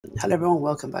Hello everyone,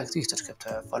 welcome back to Touch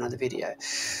Crypto for another video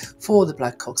for the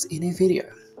Bcoq Inu video.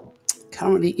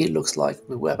 Currently it looks like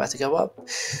we were about to go up.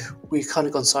 We've kind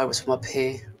of gone sideways from up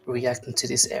here, reacting to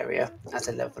this area at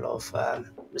a level of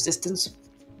resistance.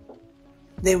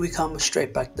 Then we come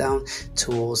straight back down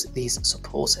towards this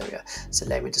support area. So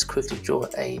let me just quickly draw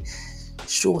a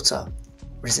shorter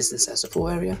resistance and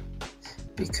support area,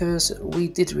 because we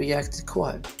did react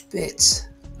quite a bit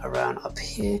around up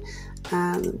here,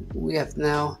 and we have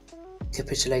now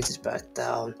capitulated back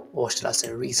down, or should I say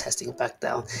retesting back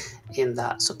down in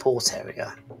that support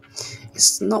area.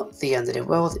 It's not the end of the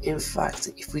world. In fact,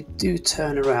 if we do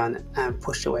turn around and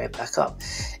push the way back up,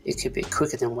 it could be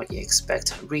quicker than what you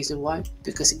expect. Reason why?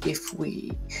 Because if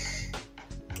we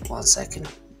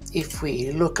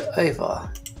look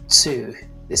over to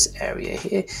this area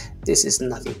here, this is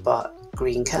nothing but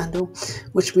green candle,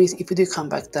 which means if we do come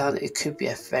back down, it could be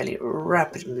a fairly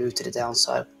rapid move to the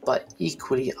downside, but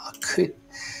equally I could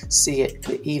see it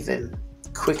an even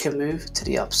quicker move to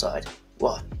the upside.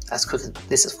 Well, as quick as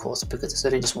this, of course, because it's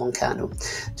only just one candle,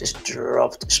 just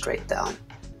dropped straight down.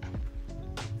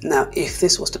 Now, if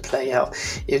this was to play out,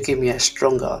 it would give me a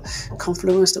stronger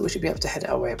confluence that we should be able to head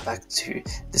our way back to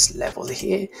this level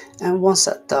here. And once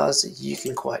that does, you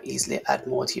can quite easily add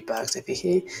more to your bags over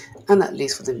here. And at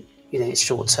least for the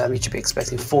short term, you should be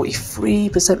expecting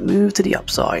 43% move to the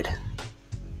upside.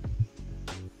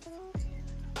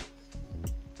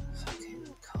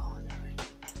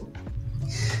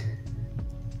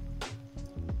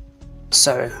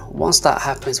 So once that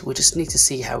happens, we just need to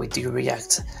see how we do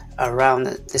react around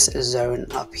this zone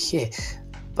up here.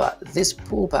 But this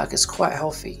pullback is quite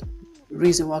healthy.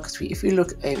 Reason why? Because if we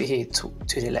look over here to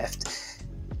the left,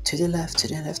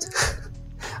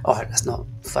 oh, that's not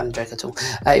a fun joke at all.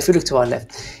 If we look to our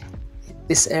left,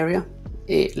 this area,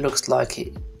 it looks like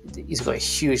it's got a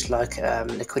huge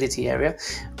liquidity area,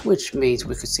 which means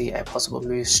we could see a possible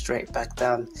move straight back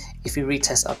down. If we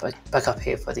retest back up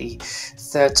here for the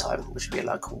third time, which would be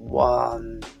like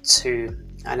 1, 2,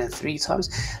 and then 3 times,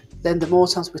 then the more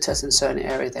times we test in certain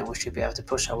area, then we should be able to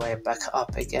push our way back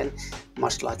up again,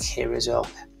 much like here as well.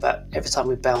 But every time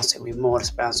we bounce it, we more or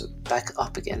less bounce it back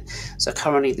up again. So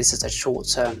currently this is a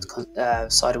short-term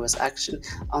sideways action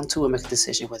until we make a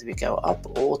decision whether we go up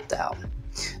or down.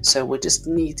 So we just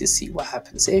need to see what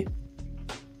happens here.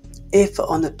 If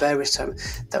on the bearish term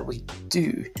that we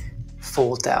do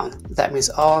fall down, that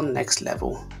means our next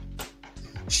level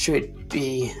should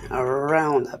be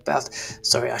around about,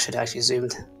 sorry, I should actually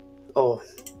zoomed or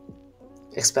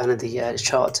expanded the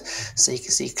chart so you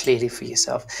can see clearly for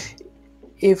yourself.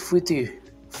 If we do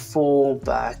fall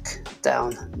back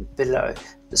down below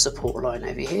the support line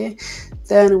over here,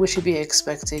 then we should be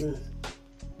expecting,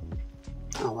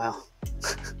 oh wow,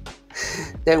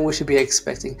 then we should be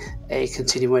expecting a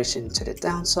continuation to the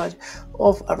downside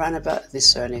of around about this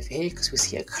zone over here, because we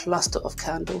see a cluster of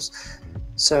candles.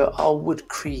 So I would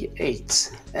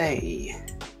create a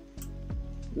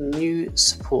new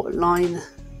support line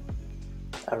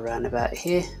around about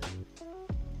here.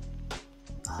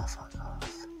 Oh, fuck off.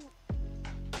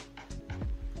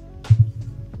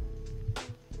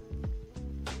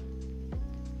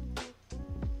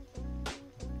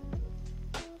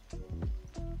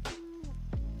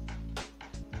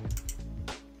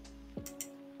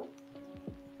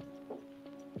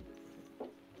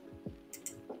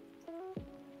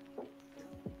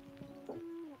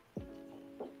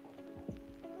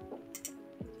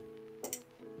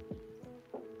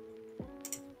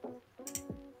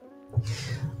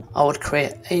 I would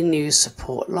create a new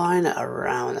support line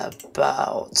around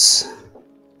about,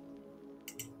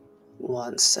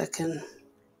 1 second,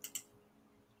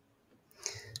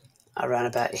 around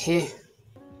about here.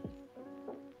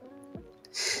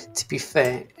 To be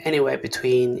fair, anywhere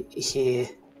between here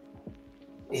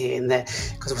and there,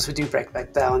 because once we do break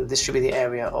back down, this should be the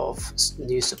area of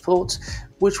new support,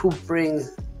 which will bring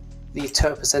the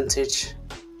total percentage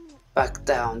back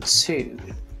down to,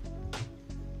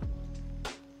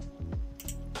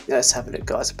 let's have a look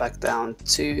guys, back down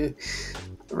to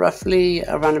roughly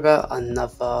around about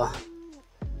another,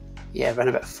 around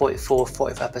about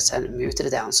 44-45% move to the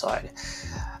downside.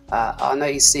 I know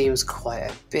it seems quite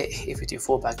a bit if we do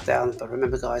fall back down, but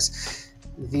remember guys,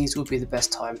 these will be the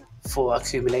best time for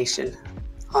accumulation.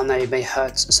 I know it may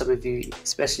hurt some of you,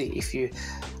 especially if you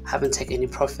haven't taken any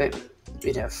profit,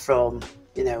 from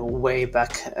way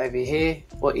back over here,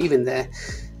 or even there,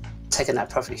 taking that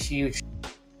profit huge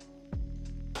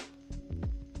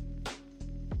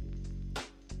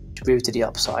move to the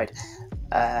upside.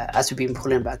 As we've been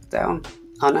pulling back down,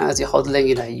 And as you're hodling,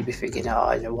 you'd be thinking,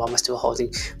 why am I still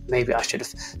holding? Maybe I should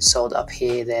have sold up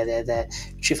here, there.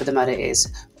 Truth of the matter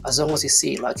is, as long as you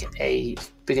see like a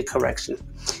bigger correction.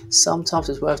 Sometimes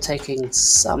it's worth taking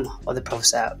some of the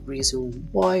profits out. Reason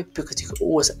why? Because you can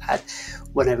always add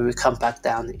whenever we come back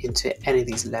down into any of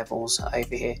these levels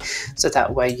over here, so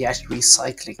that way you're actually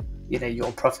recycling, you know,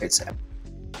 your profits.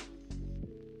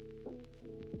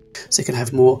 So you can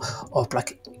have more of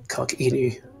Bcoq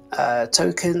Inu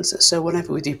tokens. So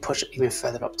whenever we do push even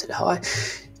further up to the high,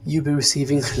 you'll be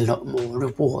receiving a lot more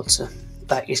rewards.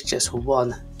 That is just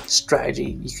one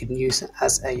strategy you can use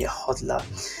as a hodler.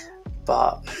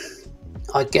 But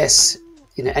I guess,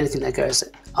 you know, anything that goes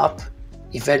up,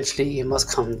 eventually it must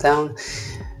come down.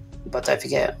 But don't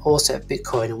forget, also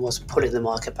Bitcoin was pulling the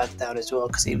market back down as well,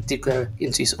 because it did go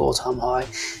into its all-time high.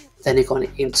 Then it got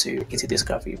into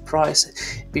discovery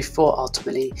price before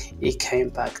ultimately it came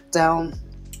back down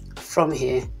from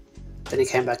here. Then it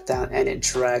came back down and it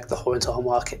dragged the whole entire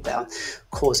market down,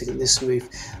 causing this move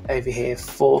over here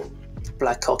for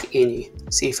Bcoq Inu.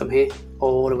 See, from here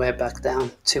all the way back down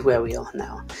to where we are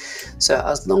now. So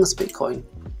as long as Bitcoin,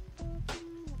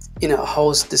 you know,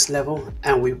 holds this level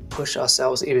and we push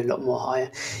ourselves even a lot more higher,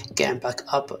 getting back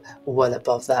up well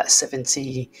above that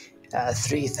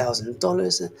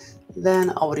 $73,000, then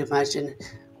I would imagine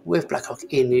with Bcoq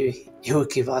Inu it will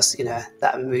give us, you know,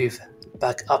 that move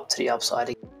back up to the upside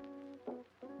again.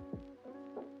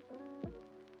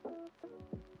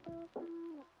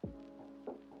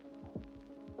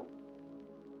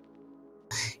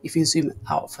 If you zoom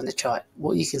out from the chart,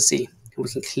 what you can see, and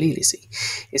we can clearly see,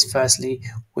 is firstly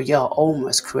we are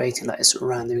almost creating like this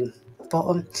rounding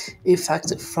bottom. In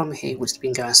fact, from here we've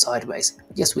been going sideways.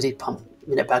 Yes, we did pump,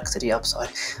 you know, back to the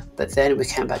upside, but then we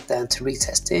came back down to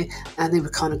retest here, and then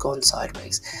we've kind of gone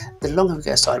sideways. The longer we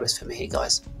go sideways from here,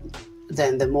 guys,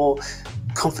 then the more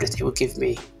confidence it will give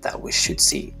me that we should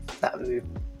see that move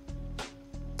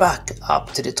back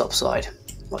up to the top side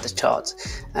of the chart.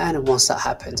 And once that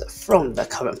happens, from the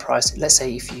current price, let's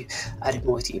say if you added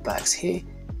more to your bags here,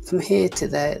 from here to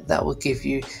there, that will give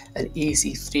you an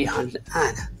easy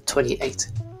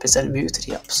 328% move to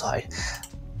the upside.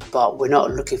 But we're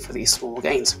not looking for these small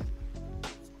gains.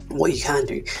 What you can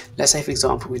do, let's say for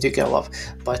example we do go up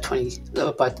by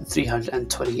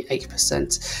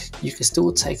 328%, you can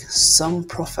still take some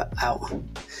profit out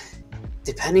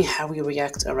depending how we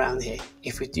react around here.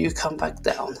 If we do come back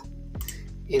down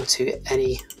into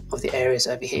any of the areas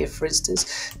over here, for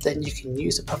instance, then you can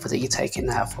use the profit that you're taking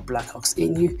now for Bcoq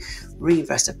Inu,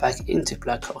 reinvest it back into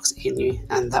Bcoq Inu,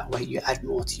 and that way you add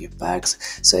more to your bags.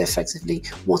 So effectively,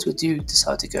 once we do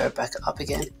decide to go back up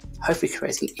again, hopefully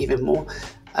creating even more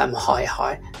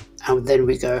high, and then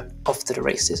we go off to the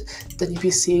races, then you'll be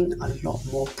seeing a lot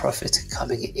more profit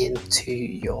coming into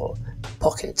your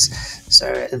pockets.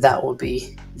 So that will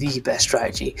be the best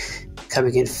strategy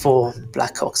coming in for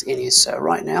Bcoq Inu. So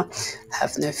right now,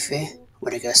 have no fear.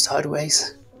 When it goes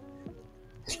sideways,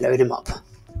 load them up.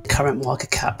 Current market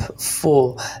cap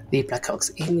for the Bcoq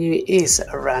Inu is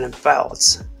around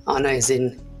about, I know it's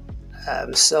in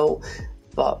Seoul,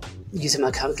 but using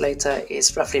my calculator,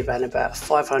 it's roughly around about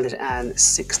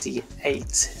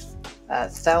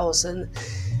 568,000.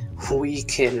 We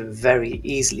can very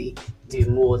easily do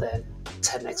more than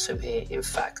 10x from here. In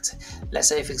fact, let's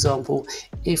say for example,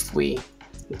 if we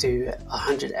do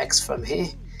 100x from here,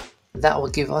 that will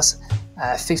give us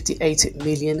 58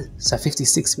 million, so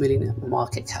 56 million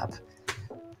market cap.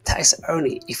 That is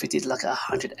only if we did like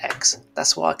 100x.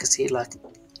 That's why I can see, like,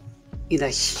 you know,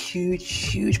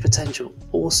 huge potential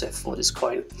also for this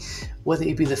coin. Whether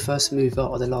it be the first mover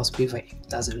or the last mover, it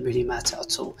doesn't really matter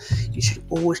at all. You should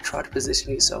always try to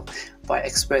position yourself by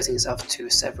exposing yourself to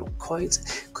several coins,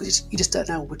 because you just don't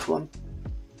know which one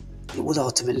will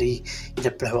ultimately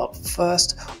either blow up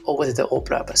first, or whether they all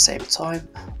blow up at the same time,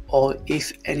 or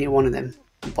if any one of them,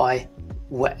 by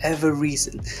whatever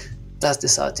reason, does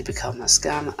decide to become a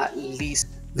scam. At least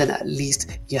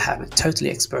you haven't totally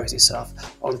exposed yourself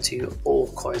onto all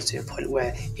coins to a point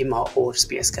where it might all just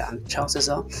be a scam. Chances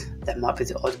are there might be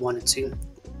the odd one or two,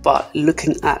 but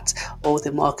looking at all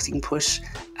the marketing push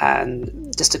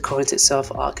and just the coins itself,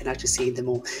 I can actually see them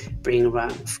all being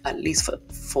around at least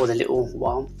for the little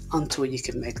while until you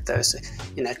can make those,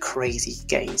 you know, crazy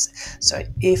gains. So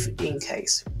if in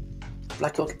case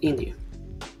Bcoq Inu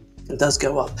does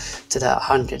go up to that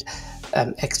 100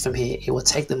 x from here, it will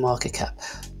take the market cap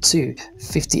to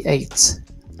 56,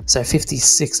 I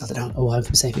don't know why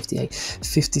I'm saying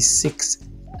 56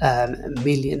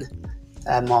 million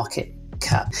market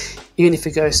cap. Even if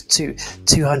it goes to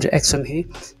 200x from here,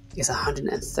 it's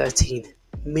 113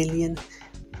 million.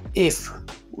 If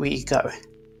we go,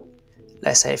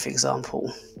 let's say for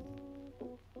example,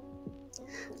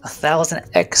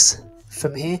 1000x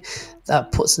from here,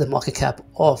 that puts the market cap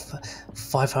of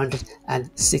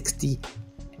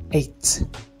 568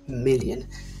 million.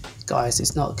 Guys,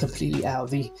 it's not completely out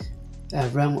of the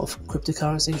realm of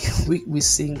cryptocurrency. We're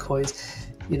seeing coins,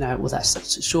 you know, with that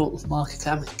such a short market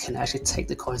cap can actually take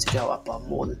the coin to go up by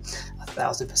more than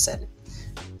 1,000%.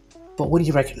 But what do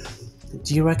you reckon?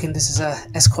 Do you reckon this is a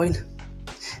S coin?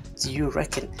 Do you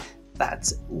reckon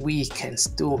that we can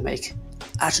still make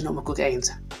astronomical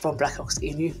gains from Bcoq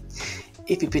Inu?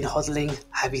 If you've been hodling,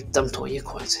 have you dumped all your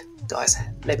coins? Guys,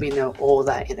 let me know all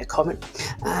that in a comment.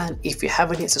 And if you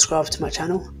haven't yet subscribed to my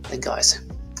channel, then guys,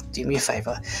 do me a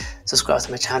favor, subscribe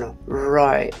to my channel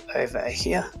right over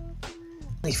here.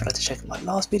 If you'd like to check out my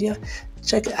last video,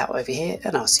 check it out over here,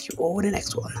 and I'll see you all in the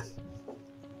next one.